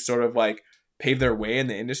trying to sort of like pave their way in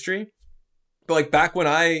the industry. But like back when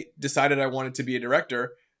I decided I wanted to be a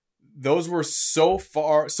director, those were so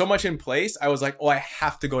much in place. I was like, oh, I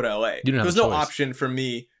have to go to LA. There was no option for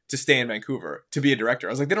me to stay in Vancouver to be a director. I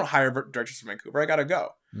was like, they don't hire directors from Vancouver. I gotta go.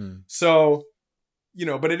 So,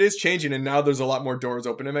 but it is changing, and now there's a lot more doors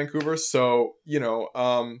open in Vancouver. So, you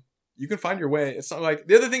can find your way. It's not like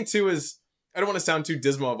the other thing too is I don't want to sound too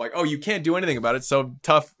dismal of like, oh, you can't do anything about it, so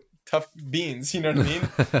tough beans, you know what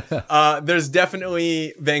I mean? There's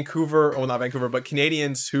definitely not Vancouver, but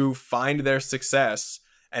Canadians who find their success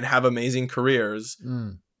and have amazing careers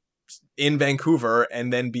in Vancouver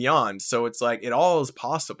and then beyond. So it's like, it all is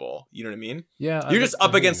possible. You know what I mean? Yeah. You're just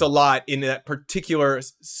up against a lot in that particular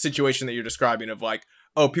situation that you're describing of like,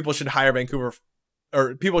 oh, people should hire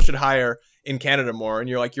people should hire in Canada more. And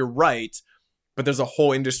you're like, you're right. But there's a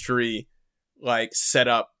whole industry like set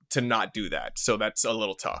up to not do that. So that's a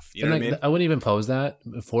little tough. You know what I mean? I wouldn't even pose that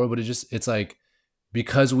before, but it's like,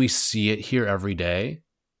 because we see it here every day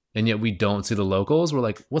and yet we don't see the locals, we're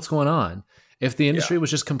like, what's going on? If the industry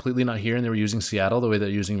was just completely not here and they were using Seattle the way they're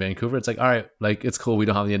using Vancouver, it's like, all right, like it's cool. We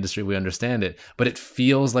don't have the industry. We understand it, but it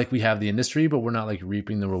feels like we have the industry, but we're not like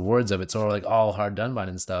reaping the rewards of it. So we're like all hard done by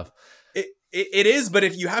and stuff. It is. But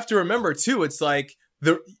if you have to remember too, it's like,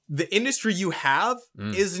 the industry you have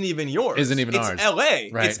isn't even yours. Isn't even ours. It's LA.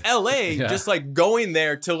 Right. It's LA just like going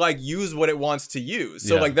there to like use what it wants to use.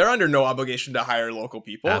 So like they're under no obligation to hire local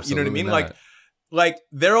people. Absolutely, you know what I mean? not. Like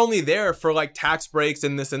they're only there for like tax breaks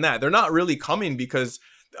and this and that. They're not really coming because,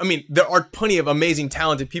 I mean, there are plenty of amazing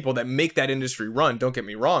talented people that make that industry run. Don't get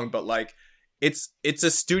me wrong, but like it's a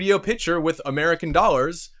studio picture with American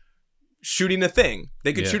dollars shooting a thing.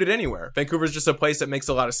 They could shoot it anywhere. Vancouver's just a place that makes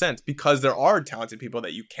a lot of sense because there are talented people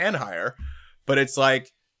that you can hire, but it's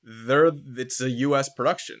like it's a US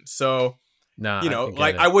production. So, you know,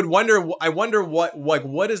 like I wonder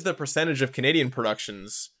what is the percentage of Canadian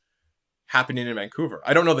productions happening in Vancouver?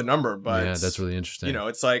 I don't know the number, but yeah, that's really interesting. You know,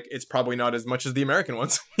 it's like, it's probably not as much as the American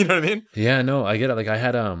ones. You know what I mean? Yeah, no, I get it. Like I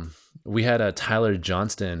had, we had Tyler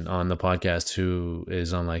Johnston on the podcast who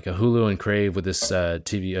is on like a Hulu and Crave with this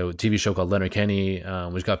TV show called Letterkenny,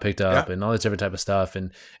 which got picked up and all this different type of stuff.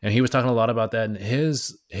 And he was talking a lot about that, and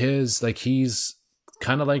his like, he's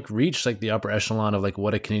kind of like reached like the upper echelon of like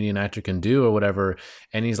what a Canadian actor can do or whatever.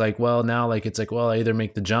 And he's like, well, now like it's like, well, I either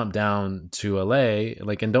make the jump down to LA,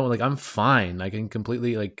 like, and don't like, I'm fine. I can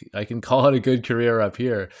completely like, I can call it a good career up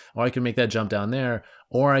here, or I can make that jump down there,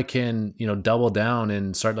 or I can, you know, double down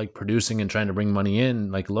and start like producing and trying to bring money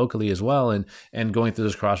in like locally as well, and going through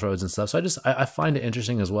those crossroads and stuff. So I find it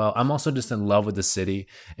interesting as well. I'm also just in love with the city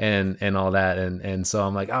and all that, and so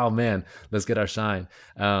I'm like, oh man, let's get our shine.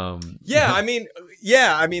 I mean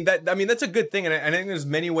that's a good thing, and I think there's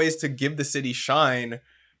many ways to give the city shine,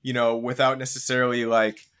 you know, without necessarily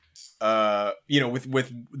like you know,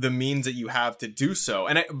 with the means that you have to do so.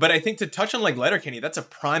 But I think to touch on like Letterkenny, that's a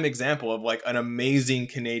prime example of like an amazing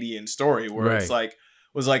Canadian story where it's like,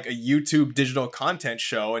 was like a YouTube digital content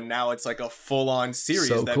show, and now it's like a full-on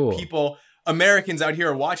series people, Americans out here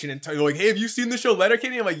are watching and tell you like, hey, have you seen the show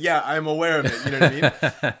Letterkenny? I'm like, yeah, I'm aware of it. You know what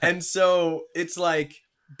I mean? And so it's like,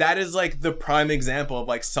 that is like the prime example of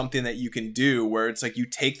like something that you can do where it's like you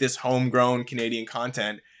take this homegrown Canadian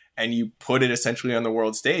content and you put it essentially on the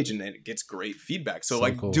world stage, and then it gets great feedback. So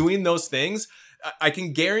like doing those things, I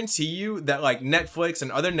can guarantee you that like Netflix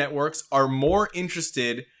and other networks are more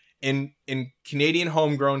interested in Canadian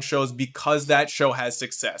homegrown shows because that show has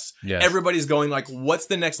success. Yes. Everybody's going like, what's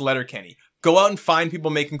the next Letterkenny? Go out and find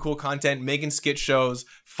people making cool content, making skit shows,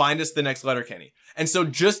 find us the next Letterkenny. And so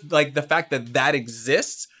just like the fact that that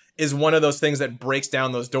exists is one of those things that breaks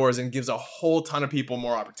down those doors and gives a whole ton of people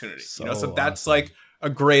more opportunity. So, you know, so that's awesome. Like a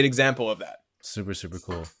great example of that. Super, super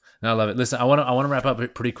cool. No, I love it. Listen, I want to wrap up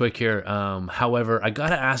pretty quick here. However, I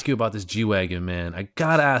gotta ask you about this G-Wagon, man. I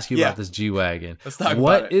gotta ask you about this G-Wagon. Let's talk about it.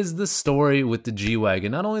 What is the story with the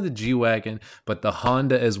G-Wagon? Not only the G-Wagon, but the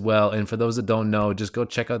Honda as well. And for those that don't know, just go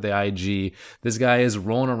check out the IG. This guy is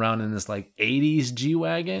rolling around in this like 80s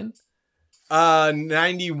G-Wagon.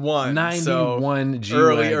 91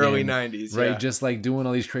 G-Wagon, early 90s, right? Just like doing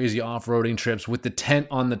all these crazy off-roading trips with the tent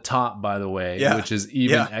on the top, by the way, which is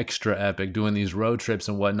even extra epic, doing these road trips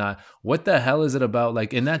and whatnot. What the hell is it about?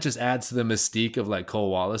 Like, and that just adds to the mystique of like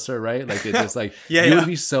Cole Walliser, right? Like, it's just like you would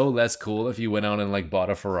be so less cool if you went out and like bought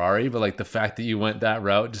a Ferrari, but like the fact that you went that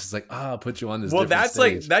route just like put you on this. Well, that's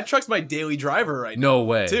stage. Like that truck's my daily driver right now. No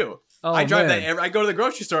way, too. I drive that. I go to the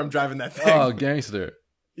grocery store. I'm driving that thing. Oh, gangster.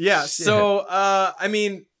 Yeah. So, I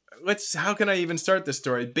mean, how can I even start this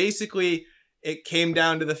story? Basically, it came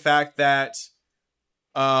down to the fact that,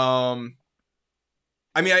 I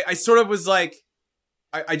mean, I sort of was like,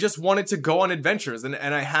 I just wanted to go on adventures, and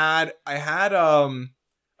I had a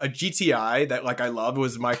GTI that like I loved,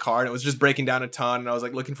 was my car, and it was just breaking down a ton, and I was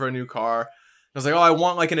like looking for a new car. I was like, oh, I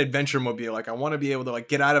want like an adventure mobile. Like I want to be able to like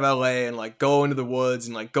get out of LA and like go into the woods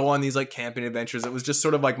and like go on these like camping adventures. It was just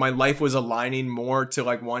sort of like my life was aligning more to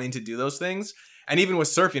like wanting to do those things. And even with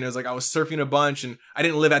surfing, it was like I was surfing a bunch, and I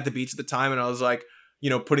didn't live at the beach at the time. And I was like,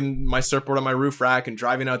 putting my surfboard on my roof rack and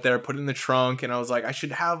driving out there, put it in the trunk. And I was like,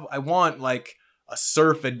 I want like a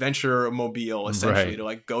surf adventure mobile essentially to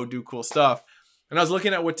like go do cool stuff. And I was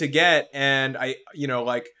looking at what to get, and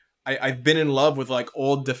I've been in love with like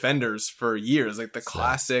old Defenders for years, like the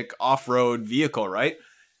classic off-road vehicle, right?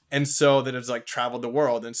 And so that it's like traveled the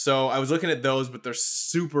world. And so I was looking at those, but they're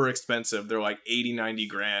super expensive. They're like 80, 90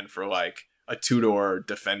 grand for like a 2-door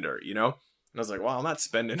Defender, And I was like, wow, I'm not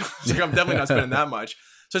spending. I'm definitely not spending that much.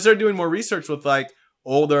 So I started doing more research with like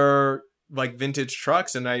older, like vintage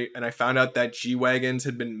trucks. And I found out that G-Wagons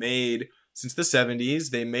had been made since the 70s.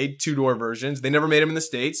 They made 2-door versions. They never made them in the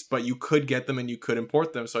States, but you could get them and you could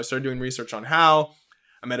import them. So I started doing research on how.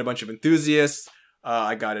 I met a bunch of enthusiasts.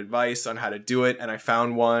 I got advice on how to do it. And I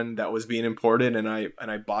found one that was being imported, and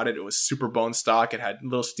I bought it. It was super bone stock. It had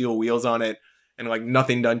little steel wheels on it and like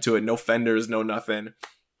nothing done to it. No fenders, no nothing.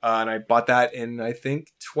 And I bought that in, I think,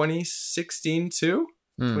 2016 too.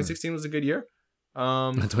 2016 was a good year.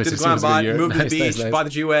 2016 was a good year. Moved to the beach, bought the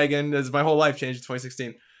G-Wagon. My whole life changed in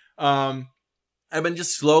 2016. I've been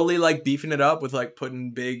just slowly like beefing it up with like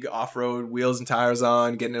putting big off-road wheels and tires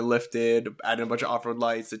on, getting it lifted, adding a bunch of off-road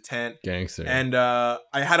lights, a tent. Gangster. And I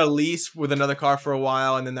had a lease with another car for a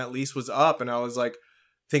while, and then that lease was up, and I was like,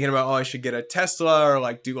 thinking about, I should get a Tesla, or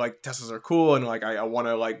like do like Teslas are cool, and like I want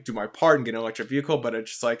to like do my part and get an electric vehicle, but it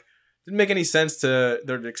just like didn't make any sense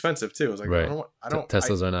they're expensive too. I was like, right. I don't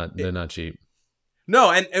Teslas are not, they're not cheap.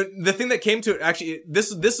 No, and the thing that came to it, actually,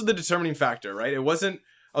 this is the determining factor, right? It wasn't,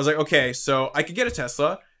 I was like, okay, so I could get a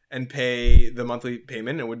Tesla and pay the monthly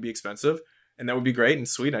payment. It would be expensive, and that would be great and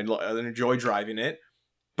sweet. I'd enjoy driving it.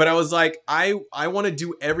 But I was like, I want to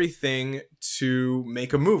do everything to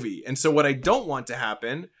make a movie. And so what I don't want to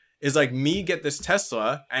happen is like me get this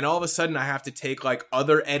Tesla, and all of a sudden I have to take like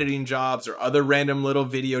other editing jobs or other random little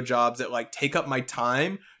video jobs that like take up my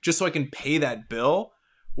time just so I can pay that bill.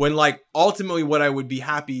 When like ultimately what I would be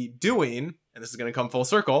happy doing, and this is going to come full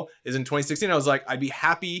circle, is in 2016, I was like, I'd be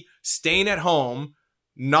happy staying at home,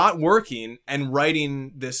 not working, and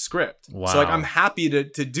writing this script. Wow. So like I'm happy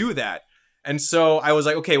to do that. And so I was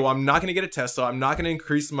like, okay, well, I'm not going to get a Tesla. I'm not going to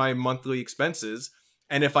increase my monthly expenses.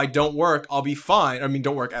 And if I don't work, I'll be fine. I mean,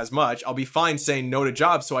 don't work as much. I'll be fine saying no to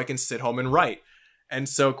jobs so I can sit home and write. And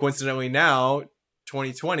so coincidentally now,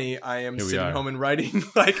 2020, I am sitting home and writing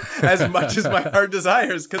like as much as my heart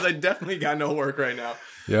desires, because I definitely got no work right now.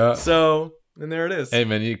 Yeah. So, and there it is. Hey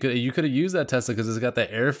man, you could have used that Tesla because it's got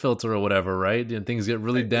the air filter or whatever, right? And things get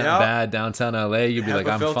really bad downtown LA. You'd be like,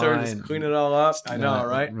 I'm filter, fine. Just clean it all up. I know,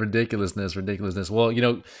 right? Ridiculousness. Well,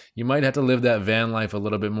 you might have to live that van life a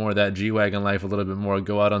little bit more, that G-Wagon life a little bit more.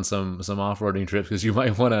 Go out on some off-roading trips, because you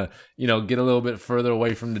might want to, get a little bit further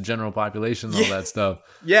away from the general population and all that stuff.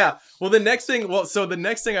 Yeah. Well, the next thing,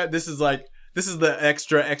 this is the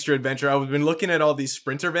extra adventure. I've been looking at all these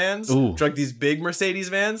Sprinter vans, like these big Mercedes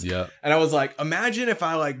vans. Yeah. And I was like, imagine if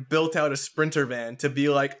I like built out a Sprinter van to be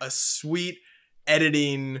like a sweet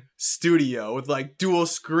editing studio with like dual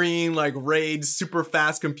screen, like RAID, super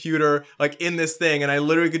fast computer, like in this thing. And I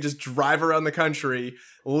literally could just drive around the country,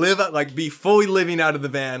 be fully living out of the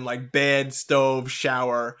van, like bed, stove,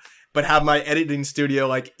 shower, but have my editing studio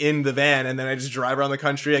like in the van, and then I just drive around the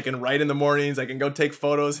country. I can write in the mornings. I can go take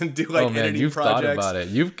photos and do like editing you've projects. Thought about it.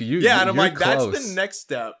 And I'm like, close. that's the next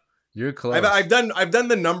step. You're close. I've done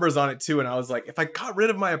the numbers on it too, and I was like, if I got rid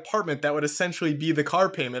of my apartment, that would essentially be the car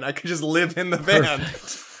payment. I could just live in the van.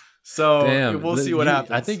 Perfect. So we'll see what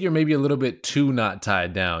happens. I think you're maybe a little bit too not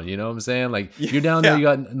tied down. You know what I'm saying? Like you're down there, you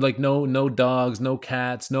got like no dogs, no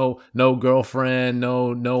cats, no girlfriend,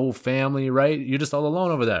 no family, right? You're just all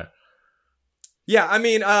alone over there. Yeah, I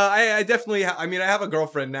mean, I definitely, I have a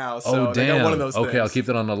girlfriend now, so I got one of those things. Okay, I'll keep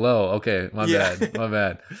that on the low. Okay, my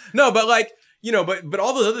bad. No, but like, but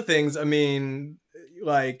all those other things, I mean,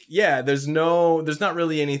 like, yeah, there's not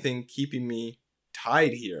really anything keeping me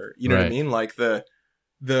tied here. You know what I mean? Like the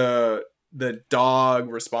dog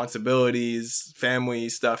responsibilities, family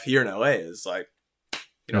stuff here in LA is like,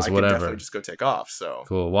 I can definitely just go take off. So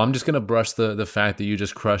cool. Well, I'm just gonna brush the fact that you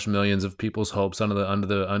just crushed millions of people's hopes under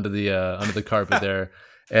the carpet there,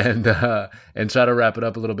 and try to wrap it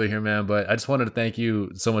up a little bit here, man. But I just wanted to thank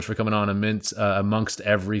you so much for coming on amongst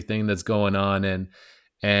everything that's going on,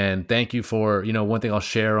 and thank you for one thing I'll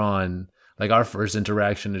share on like our first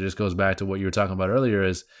interaction. It just goes back to what you were talking about earlier.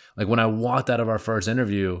 Is like when I walked out of our first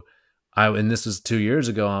interview, and this was 2 years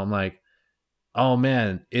ago. I'm like, oh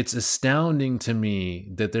man, it's astounding to me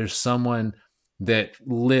that there's someone that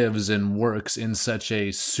lives and works in such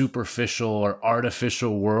a superficial or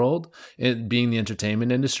artificial world, it being the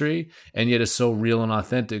entertainment industry, and yet is so real and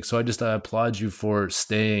authentic. So I applaud you for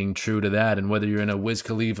staying true to that. And whether you're in a Wiz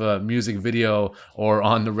Khalifa music video or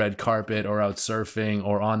on the red carpet or out surfing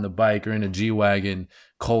or on the bike or in a G-Wagon,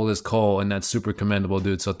 Cole is Cole, and that's super commendable,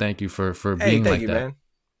 dude. So thank you for being like that. Man.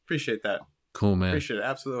 Appreciate that. Cool, man. Appreciate it.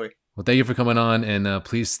 Absolutely. Well, thank you for coming on, and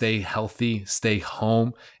please stay healthy, stay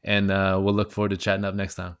home, and we'll look forward to chatting up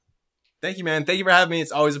next time. Thank you, man. Thank you for having me.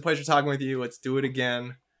 It's always a pleasure talking with you. Let's do it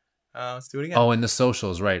again. Oh, and the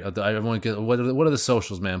socials, right? I want to get what are the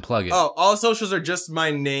socials, man? Plug it. Oh, all socials are just my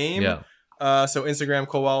name. Yeah. So Instagram,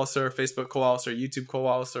 Cole Walliser, Facebook, Cole Walliser, YouTube, Cole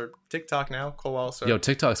Walliser, TikTok now, Cole Walliser. Yo,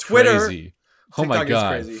 TikTok's Twitter, crazy. Oh my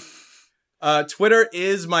God. Is crazy. Twitter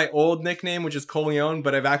is my old nickname, which is Coleon,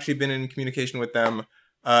 but I've actually been in communication with them.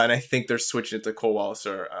 And I think they're switching it to Cole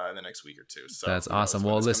Walliser in the next week or two. So that's awesome.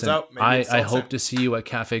 Well, listen, I hope to see you at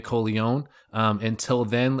Cafe Coleon. Until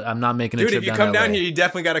then, I'm not making a trip down. Dude, if you come down here, you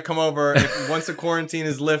definitely got to come over. Once the quarantine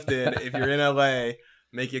is lifted, if you're in LA,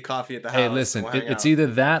 make you a coffee at the house. Hey, listen, it's either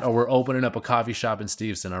that or we're opening up a coffee shop in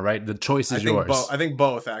Stevenson, all right? The choice is yours. I think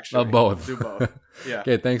both, actually. Both. Do both. Yeah.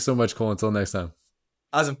 Okay, thanks so much, Cole. Until next time.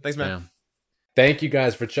 Awesome. Thanks, man. Yeah. Thank you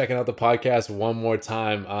guys for checking out the podcast one more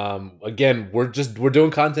time. Again, we're doing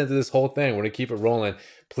content to this whole thing. We're gonna keep it rolling.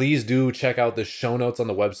 Please do check out the show notes on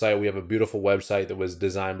the website. We have a beautiful website that was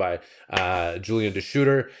designed by Julian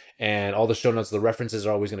DeShooter, and all the show notes, the references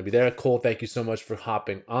are always going to be there. Cole, thank you so much for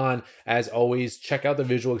hopping on. As always, check out the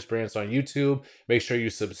visual experience on YouTube. Make sure you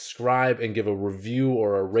subscribe and give a review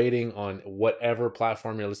or a rating on whatever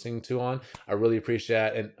platform you're listening to on. I really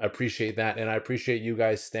appreciate that, and I appreciate you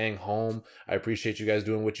guys staying home. I appreciate you guys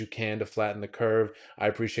doing what you can to flatten the curve. I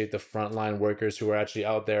appreciate the frontline workers who are actually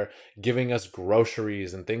out there giving us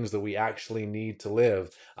groceries and things that we actually need to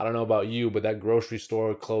live. I don't know about you, but that grocery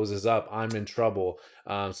store closes up, I'm in trouble.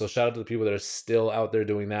 So shout out to the people that are still out there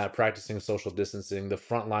doing that, practicing social distancing, the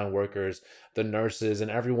frontline workers, the nurses,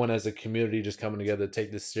 and everyone as a community just coming together to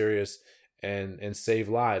take this serious and save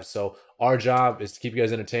lives. So our job is to keep you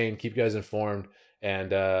guys entertained, keep you guys informed,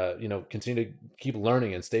 and continue to keep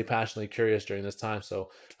learning and stay passionately curious during this time.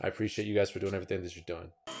 So I appreciate you guys for doing everything that you're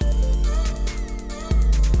doing.